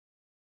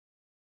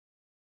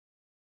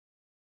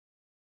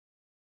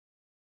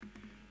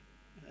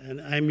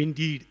and I'm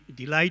indeed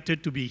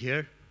delighted to be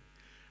here.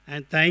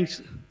 And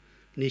thanks,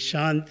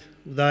 Nishant,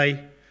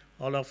 Uday,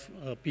 all of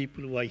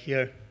people who are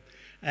here.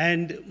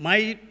 And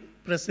my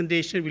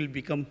presentation will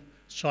become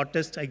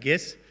shortest, I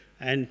guess,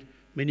 and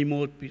many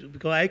more people,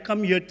 because I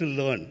come here to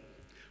learn.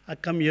 I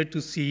come here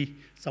to see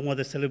some of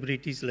the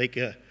celebrities like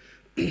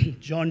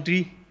John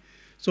Dee.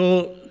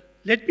 So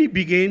let me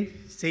begin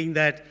saying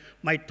that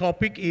my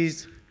topic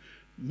is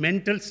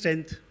mental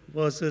strength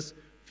versus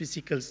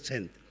physical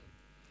strength.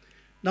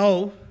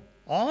 Now,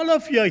 all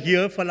of you are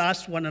here for the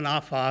last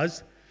 1.5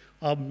 hours,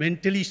 are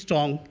mentally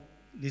strong,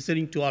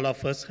 listening to all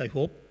of us, I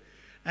hope.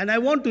 And I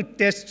want to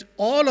test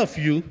all of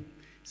you,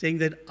 saying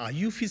that, are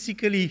you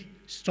physically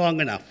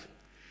strong enough?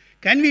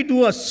 Can we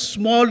do a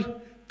small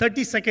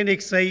 30-second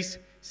exercise,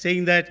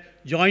 saying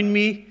that, join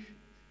me,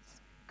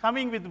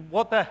 coming with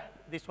both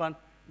this one,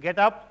 get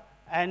up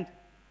and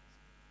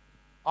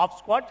off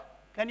squat.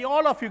 Can you,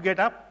 all of you get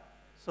up?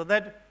 So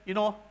that, you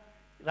know,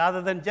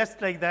 rather than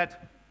just like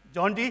that,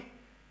 John Dee,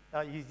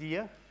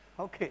 easier,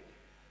 okay.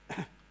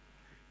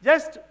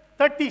 Just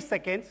 30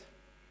 seconds,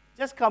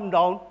 just come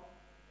down,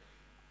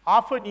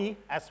 half a knee,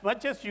 as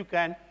much as you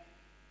can,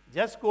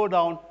 just go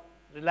down,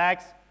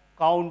 relax,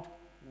 count,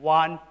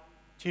 1,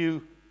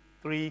 2,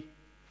 3,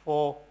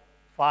 4,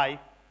 5,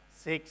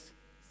 6,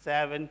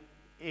 7,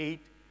 8,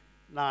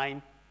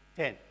 9,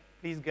 10.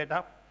 Please get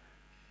up.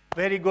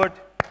 Very good.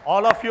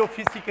 All of you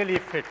physically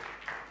fit,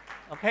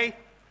 okay?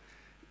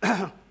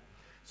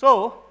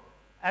 So,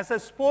 as a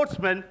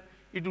sportsman,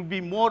 it would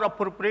be more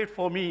appropriate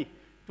for me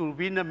to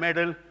win a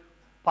medal,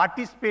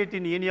 participate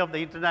in any of the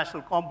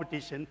international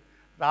competition,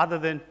 rather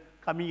than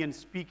coming and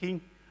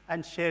speaking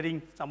and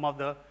sharing some of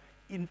the,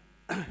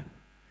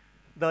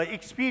 the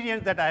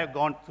experience that I have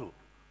gone through.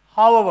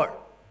 However,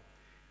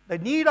 the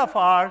need of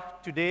our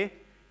today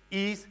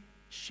is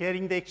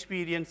sharing the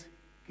experience,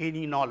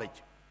 gaining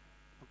knowledge.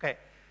 Okay.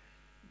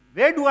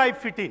 Where do I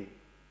fit in?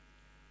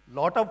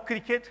 Lot of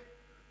cricket,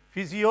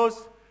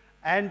 physios,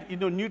 and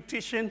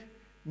nutrition,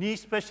 knee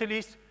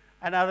specialists,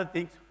 and other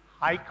things.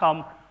 I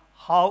come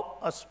how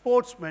a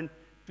sportsman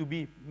to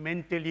be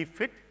mentally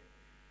fit,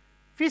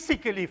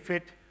 physically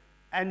fit,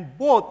 and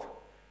both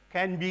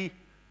can be,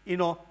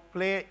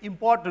 play an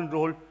important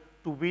role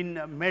to win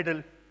a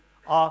medal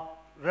or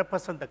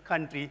represent the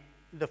country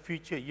in the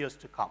future years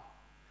to come,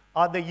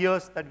 or the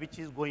years that which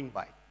is going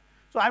by.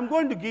 So I'm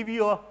going to give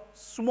you a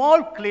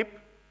small clip.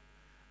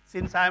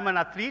 Since I'm an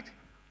athlete,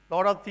 a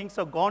lot of things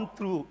have gone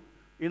through,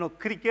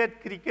 cricket.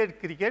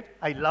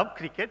 I love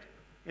cricket.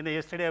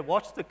 Yesterday I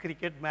watched the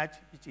cricket match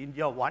which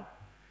India won.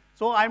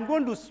 So I'm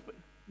going to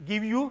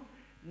give you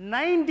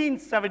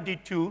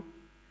 1972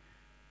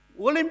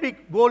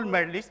 Olympic gold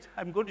medalist.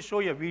 I'm going to show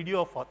you a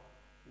video for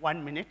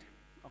 1 minute,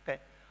 okay?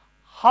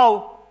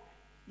 How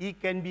he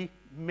can be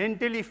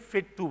mentally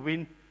fit to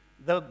win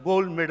the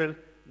gold medal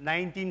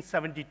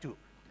 1972.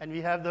 And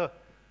we have the,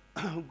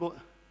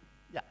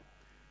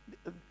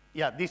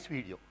 this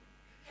video.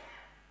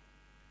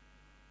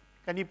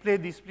 Can you play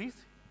this, please?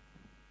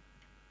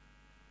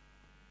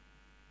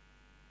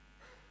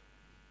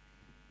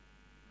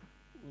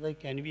 Like,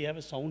 can we have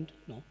a sound?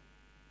 No.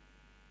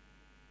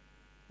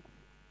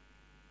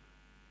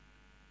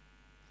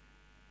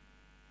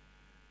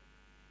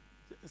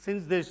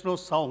 Since there's no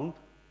sound,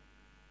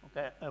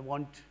 okay, I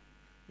want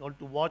you all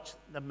to watch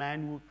the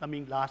man who's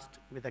coming last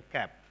with a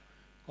cap,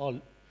 called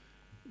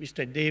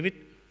Mr. David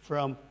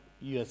from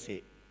USA.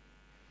 Is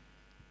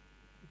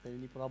there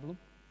any problem?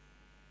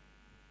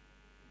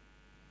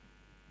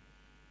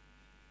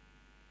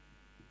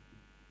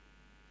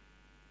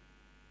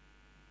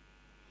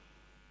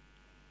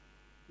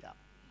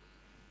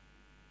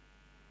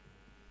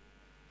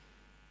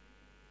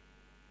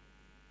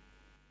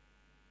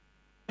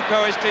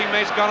 His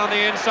teammates gone on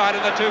the inside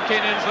and the two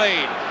Kenyans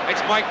lead. It's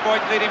Mike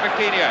Boyd leading for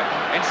Kenya.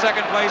 In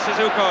second place is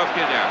Uko of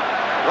Kenya.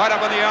 Right up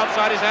on the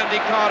outside is Andy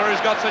Carter,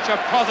 who's got such a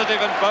positive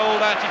and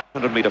bold attitude.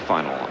 100-meter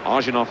final.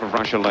 Arjunov of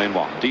Russia, lane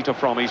 1. Dieter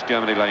from East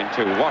Germany, lane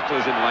 2.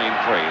 Wachtler's in lane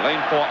 3.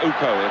 Lane 4,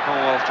 Uko, the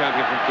Commonwealth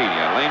champion from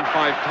Kenya. Lane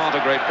 5,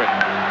 Carter, Great Britain.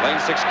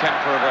 Lane 6,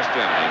 Kempfer of West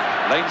Germany.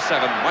 Lane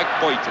 7, Mike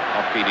Boyd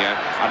of Kenya.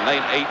 And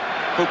lane 8,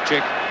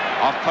 Kupchik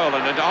of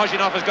Poland. And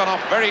Arjunov has gone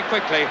off very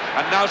quickly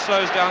and now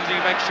slows down to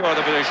make sure of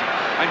the position.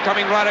 And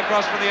coming right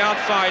across from the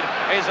outside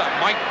is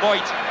Mike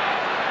Boyd,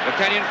 the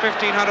Kenyan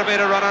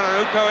 1500-meter runner,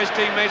 and Uko, his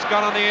teammates,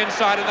 gone on the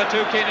inside, and the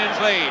two Kenyans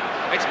lead.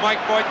 It's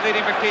Mike Boyd leading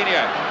for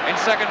Kenya. In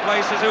second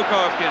place is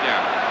Uko of Kenya.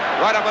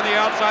 Right up on the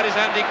outside is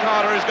Andy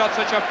Carter, who's got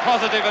such a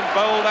positive and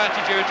bold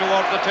attitude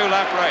towards the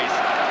two-lap race.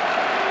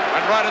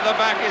 And right at the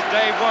back is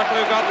Dave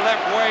Wattler, who got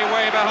left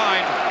way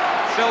behind.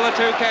 Still the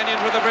two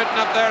Kenyans with the Briton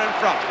up there in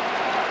front.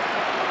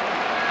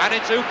 And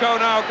it's Uko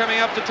now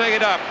coming up to take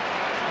it up.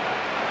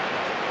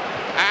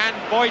 And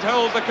Boyd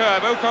holds the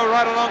curve. Uko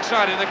right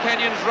alongside him. The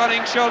Kenyans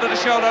running shoulder to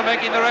shoulder,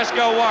 making the rest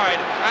go wide.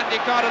 Andy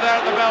Carter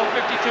there at the bell,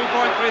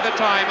 52.3 the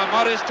time, a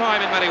modest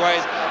time in many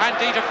ways. And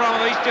Dieter from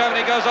East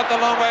Germany goes up the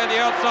long way on the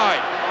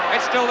outside.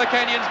 It's still the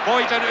Kenyans,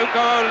 Boyd and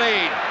Uko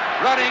lead,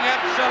 running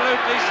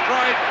absolutely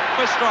stride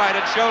for stride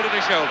and shoulder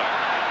to shoulder.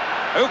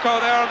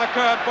 Uko there on the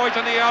curb, Boyd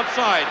on the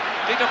outside.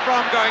 Dieter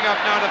Fromm going up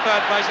now to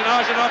third place, and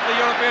Arjunov, the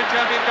European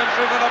champion, comes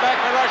through from the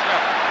back for Russia.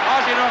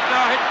 Arjunov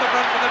now hits the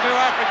front for the two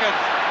Africans,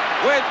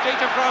 with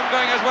Dieter Fromm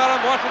going as well,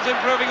 and Wattles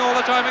improving all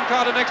the time, and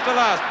Carter next to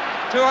last.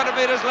 200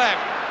 metres left.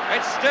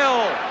 It's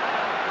still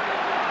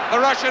the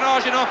Russian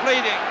Arjunov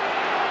leading.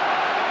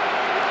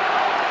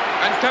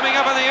 And coming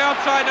up on the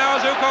outside now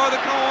is Uko, the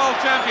Commonwealth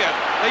champion.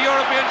 The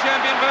European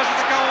champion versus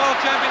the Commonwealth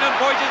champion, and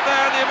Boyd is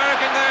there, and the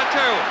American there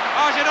too.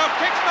 Arjunov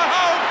kicks the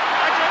home.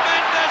 A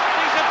tremendous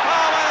piece of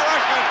power by the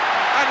Russian.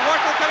 And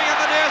Wattles coming up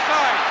the near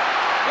side.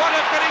 What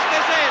a finish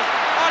this is.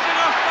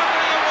 Arjunov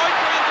struggling and Boyd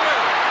coming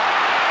through.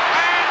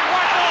 And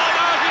Wattles and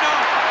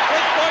Arjunov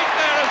with Boyd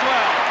there as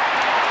well.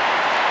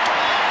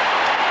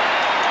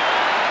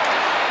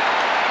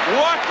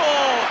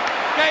 Wattles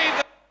gave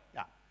the...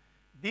 Yeah,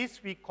 this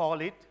we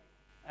call it,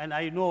 and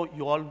I know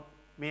you all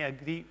may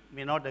agree,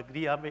 may not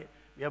agree,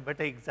 we have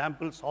better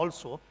examples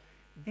also.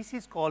 This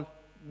is called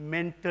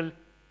mental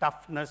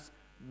toughness,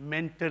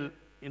 mental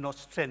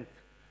strength.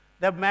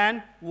 The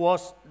man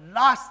was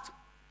last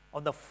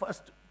of the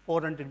first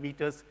 400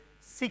 meters,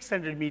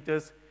 600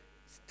 meters,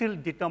 still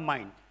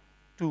determined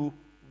to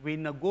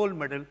win a gold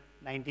medal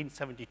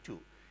 1972.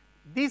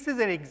 This is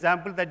an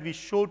example that we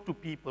show to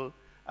people,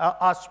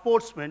 our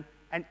sportsmen,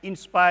 and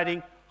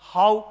inspiring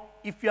how,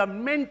 if you are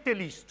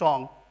mentally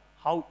strong,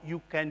 how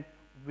you can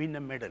win a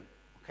medal.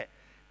 Okay.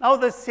 Now,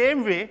 the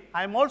same way,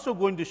 I'm also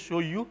going to show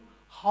you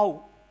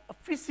how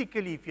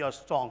physically, if you are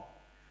strong.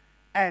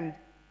 And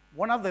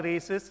one of the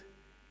races,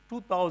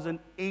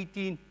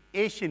 2018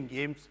 Asian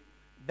Games,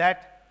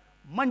 that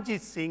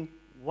Manjit Singh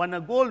won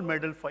a gold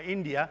medal for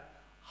India,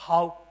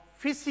 how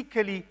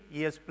physically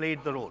he has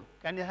played the role.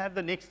 Can you have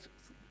the next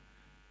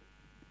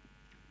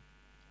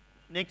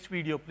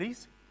video,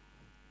 please?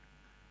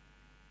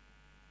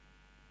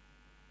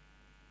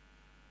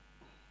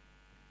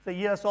 So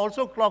he has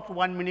also clocked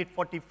 1 minute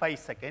 45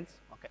 seconds.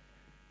 Okay.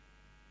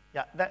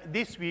 Yeah,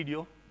 this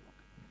video.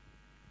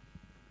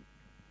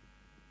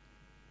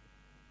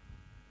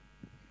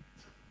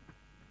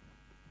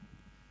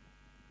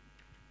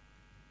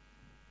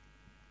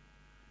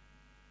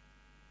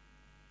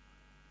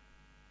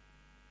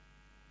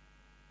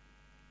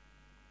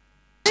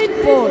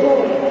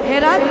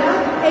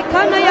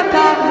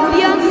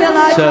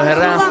 So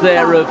Herat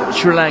there of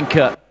Sri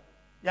Lanka.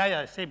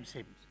 Yeah, same.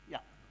 Yeah.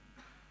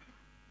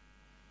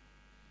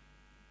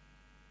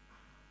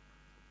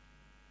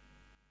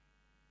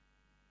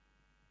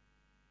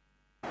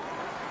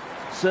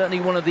 Certainly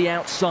one of the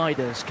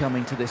outsiders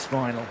coming to this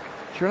final.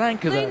 Sri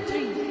Lanka, though,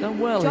 done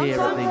well here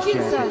at these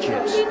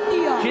championships.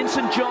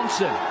 Jinson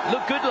Johnson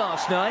looked good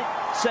last night,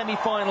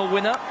 semi-final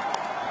winner.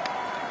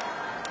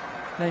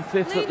 Came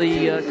fifth at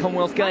the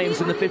Commonwealth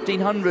Games in the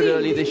 1500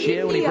 early this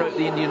year when he broke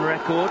the Indian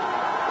record.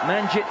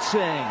 Manjit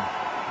Singh.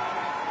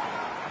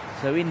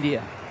 So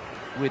India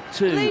with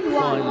two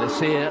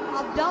finalists here,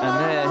 and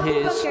there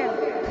is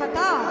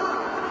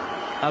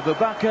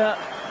Abubakar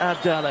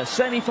Abdallah,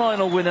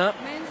 semi-final winner.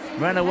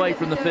 Ran away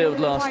from the field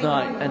last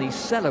night, and he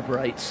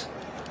celebrates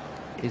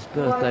his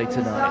birthday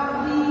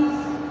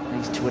tonight.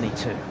 He's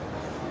 22.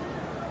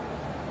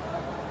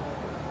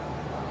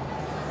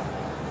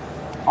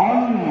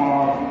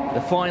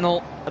 The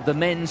final of the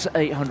men's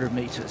 800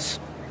 metres.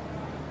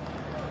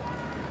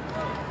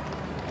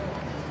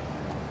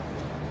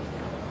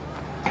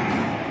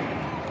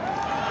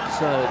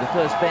 So the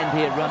first bend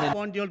here running. I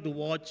want you all to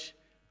watch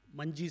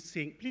Manjit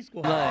Singh. Please go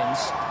ahead.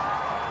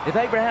 If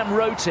Abraham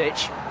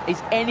Rotich is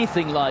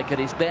anything like at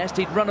his best,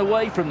 he'd run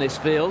away from this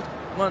field.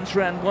 Once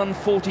ran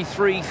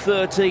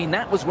 1:43.13.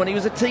 That was when he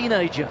was a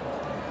teenager.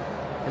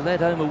 He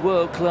led home a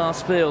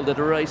world-class field at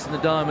a race in the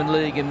Diamond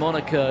League in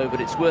Monaco, but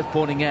it's worth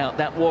pointing out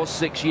that was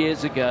 6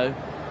 years ago.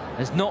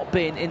 Has not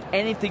been in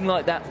anything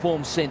like that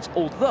form since,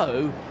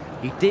 although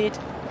he did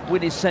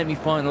win his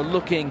semi-final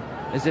looking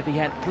as if he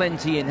had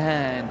plenty in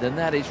hand, and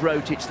that is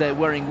Rotich there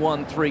wearing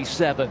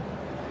 1:37.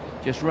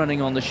 Just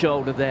running on the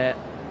shoulder there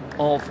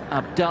of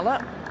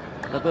Abdallah,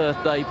 the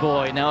birthday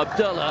boy. Now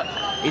Abdallah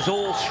is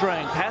all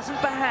strength, hasn't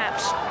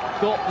perhaps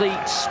got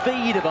the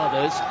speed of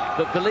others,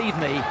 but believe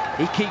me,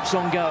 he keeps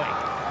on going.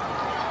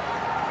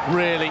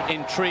 Really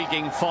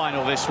intriguing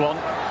final, this one.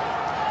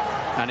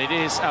 And it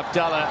is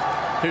Abdallah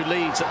who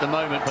leads at the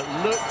moment, but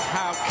look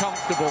how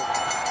comfortable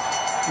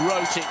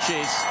Rotich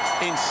is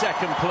in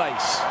second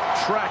place,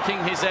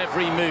 tracking his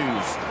every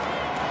move.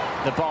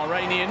 The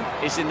Bahrainian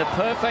is in the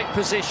perfect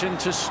position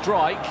to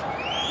strike.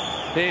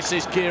 This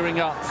is gearing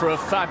up for a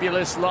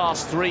fabulous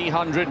last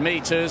 300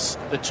 metres.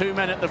 The two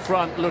men at the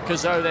front look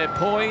as though they're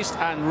poised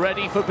and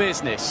ready for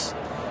business.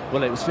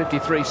 Well, it was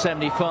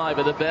 53.75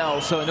 at the bell,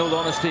 so in all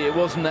honesty, it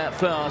wasn't that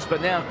fast.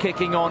 But now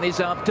kicking on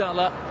is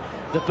Abdallah,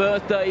 the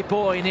birthday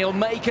boy, and he'll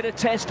make it a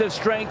test of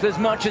strength as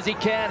much as he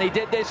can. He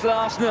did this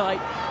last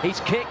night. He's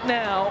kicked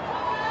now,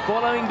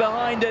 following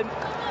behind him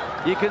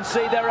You can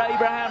see there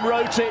Abraham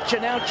Rotich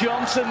and now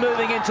Johnson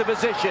moving into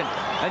position.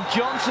 And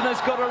Johnson has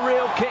got a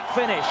real kick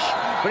finish.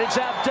 But it's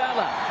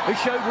Abdallah who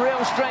showed real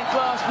strength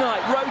last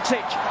night.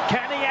 Rotich,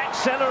 can he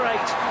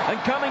accelerate?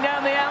 And coming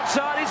down the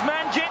outside is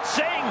Manjit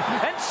Singh.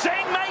 And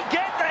Singh may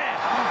get there.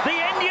 The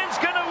Indian's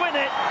going to win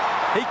it.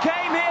 He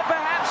came here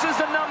perhaps as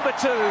the number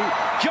 2.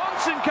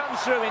 Johnson comes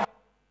through in.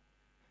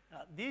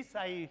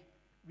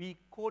 We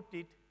quote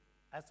it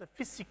as a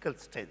physical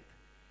strength.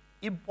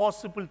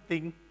 Impossible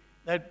thing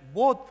that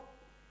both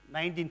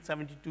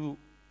 1972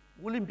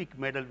 Olympic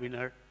medal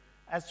winner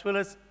as well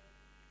as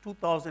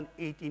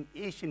 2018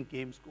 Asian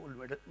Games gold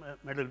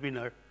medal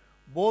winner,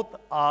 both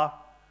are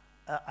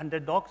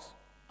underdogs,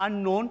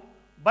 unknown,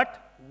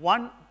 but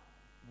one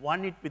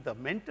won it with the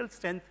mental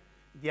strength,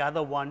 the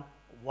other one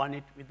won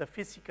it with the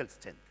physical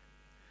strength.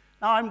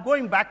 Now I'm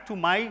going back to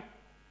my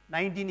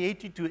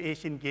 1982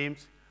 Asian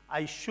Games.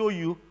 I show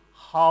you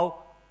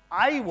how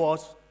I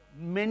was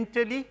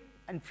mentally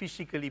and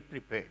physically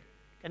prepared.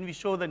 Can we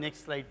show the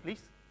next slide,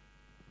 please?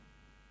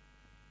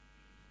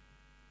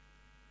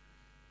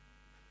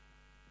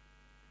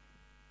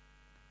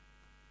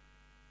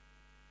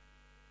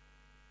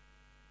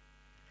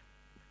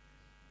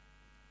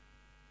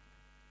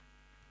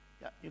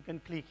 Yeah, you can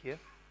click here.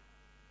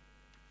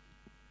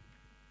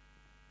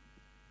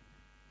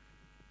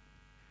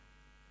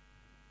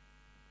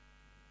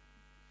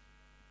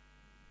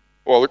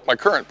 Well, with my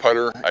current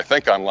putter, I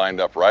think I'm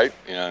lined up right,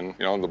 and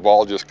the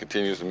ball just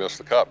continues to miss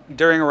the cup.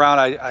 During a round,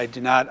 I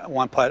do not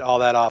one putt all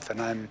that often.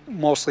 I'm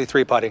mostly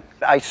 3-putting.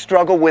 I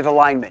struggle with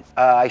alignment.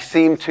 I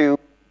seem to.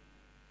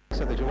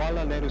 So the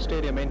Jawaharlal Nehru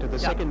Stadium entered the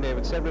second day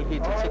with several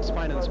heats and 6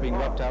 finals being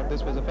worked out.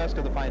 This was the first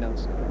of the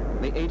finals,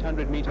 the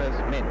 800 meters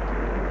men.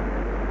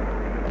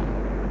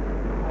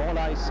 All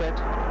eyes set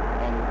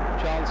on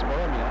Charles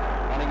Borromeo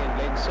running in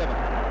lane 7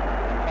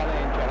 and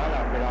following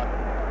Charala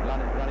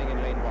Virat running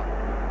in lane 1.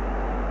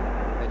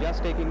 They're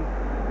just taking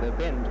the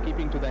bend,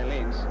 keeping to their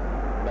lanes,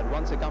 but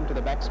once they come to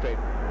the back straight,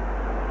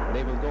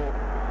 they will go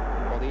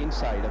for the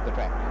inside of the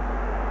track.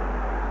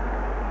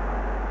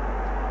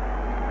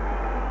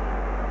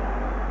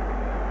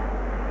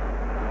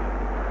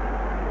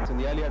 It's in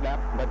the earlier lap,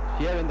 but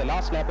here in the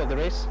last lap of the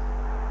race,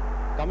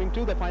 coming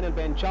to the final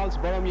bend, Charles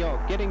Borromeo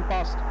getting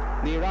past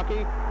the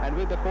Iraqi and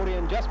with the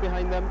Korean just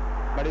behind them,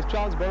 but it's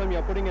Charles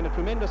Borromeo putting in a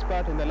tremendous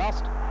spurt in the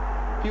last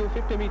few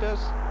 50 meters.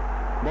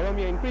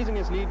 Borromeo increasing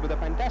his lead with a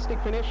fantastic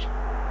finish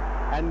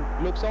and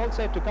looks all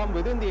set to come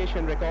within the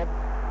Asian record.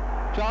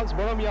 Charles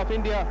Borromeo of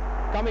India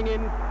coming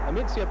in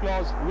amidst the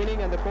applause,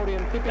 winning, and the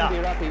Korean tipping the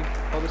Iraqi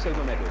for the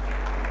silver medal.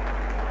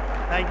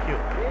 Thank you.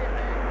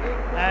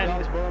 And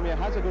Charles Borromeo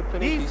has a good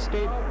finish.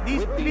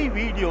 These 3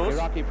 videos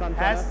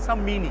has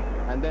some meaning.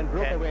 And then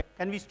broke away.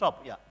 Can we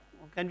stop? Yeah.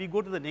 Can we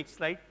go to the next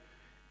slide?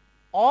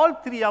 All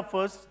 3 of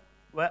us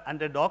were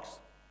underdogs,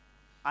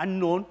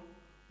 unknown,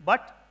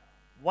 but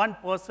one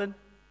person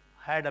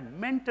had a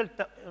mental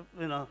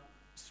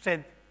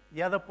strength,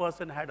 the other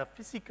person had a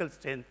physical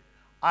strength.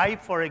 I,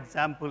 for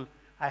example,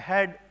 I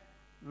had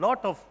a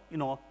lot of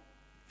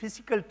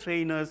physical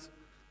trainers,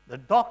 the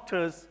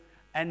doctors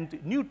and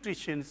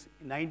nutritionists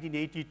in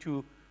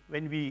 1982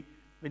 when we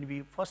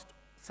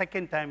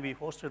second time we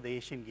hosted the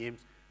Asian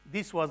Games.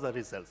 This was the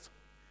results.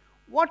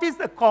 What is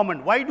the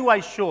common? Why do I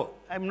show?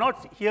 I'm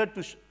not here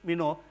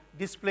to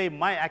display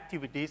my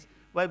activities,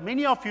 but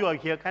many of you are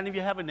here. Can we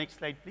have a next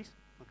slide, please?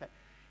 Okay.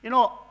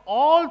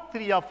 All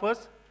 3 of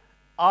us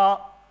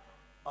are,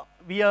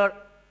 we are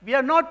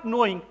not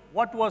knowing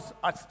what was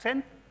our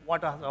strength,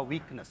 what are our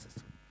weaknesses.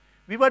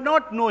 We were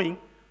not knowing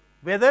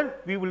whether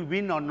we will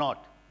win or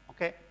not.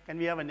 Okay, can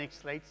we have a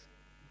next slide?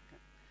 Okay.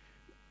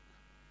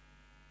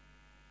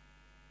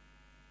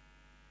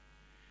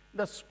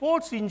 The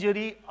sports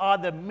injury are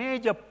the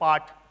major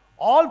part.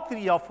 All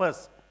 3 of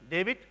us,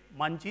 David,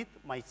 Manjit,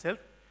 myself,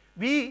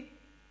 we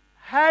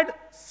had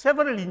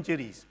several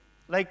injuries.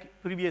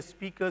 Like previous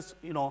speakers,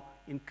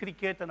 in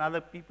cricket and other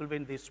people,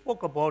 when they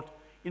spoke about,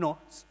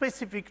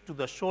 specific to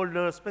the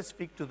shoulder,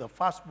 specific to the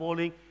fast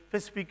bowling,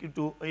 specific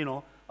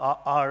to,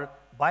 our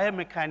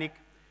biomechanic.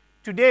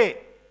 Today,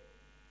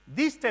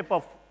 this type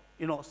of,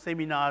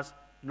 seminars,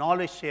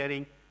 knowledge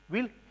sharing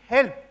will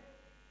help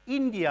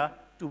India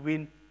to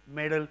win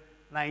medal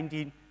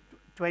 19,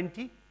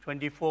 20,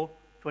 24,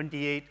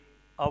 28.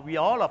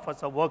 All of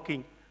us are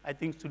working. I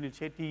think Sunil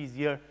Shetty is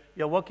here.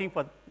 We are working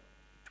for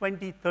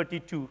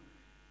 2032.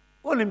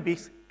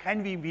 Olympics,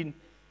 can we win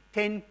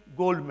 10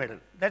 gold medal?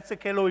 That's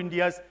Khelo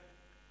India's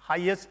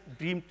highest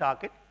dream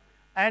target.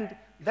 And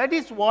that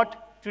is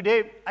what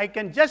today I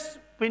can just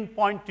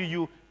pinpoint to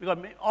you, because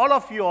all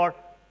of you are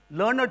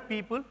learned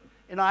people.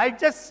 I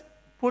just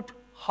put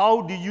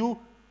how do you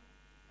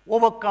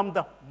overcome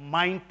the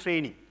mind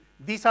training.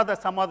 These are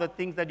some of the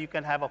things that you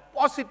can have a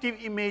positive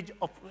image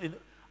of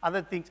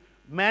other things,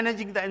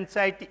 managing the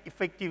anxiety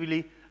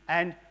effectively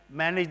and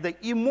manage the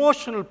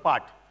emotional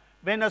part.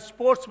 When a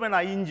sportsman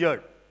is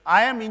injured,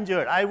 I am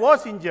injured, I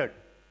was injured.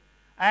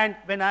 And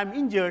when I'm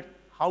injured,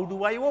 how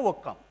do I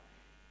overcome?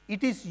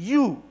 It is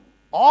you,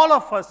 all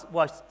of us who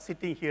are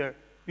sitting here,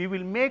 we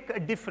will make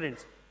a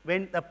difference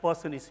when the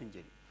person is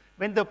injured.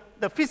 When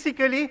the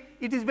physically,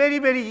 it is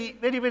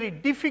very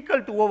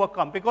difficult to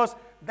overcome, because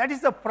that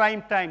is the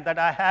prime time that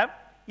I have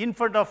in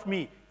front of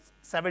me,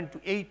 7 to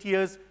 8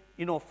 years,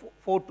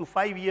 4 to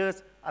 5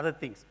 years, other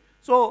things.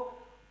 So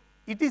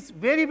it is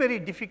very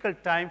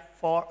difficult time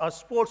for a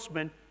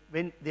sportsman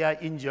when they are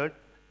injured,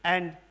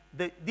 and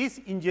these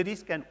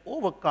injuries can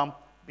overcome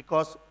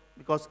because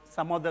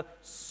some of the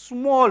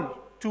small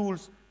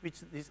tools which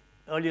these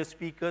earlier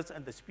speakers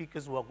and the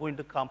speakers who are going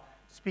to come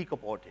speak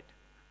about it.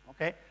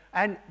 Okay?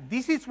 And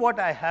this is what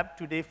I have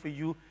today for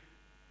you.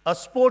 A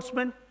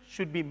sportsman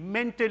should be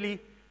mentally,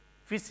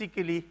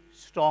 physically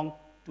strong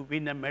to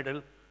win a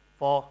medal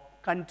for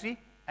country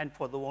and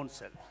for their own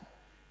self.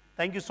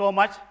 Thank you so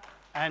much,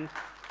 and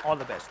all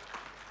the best.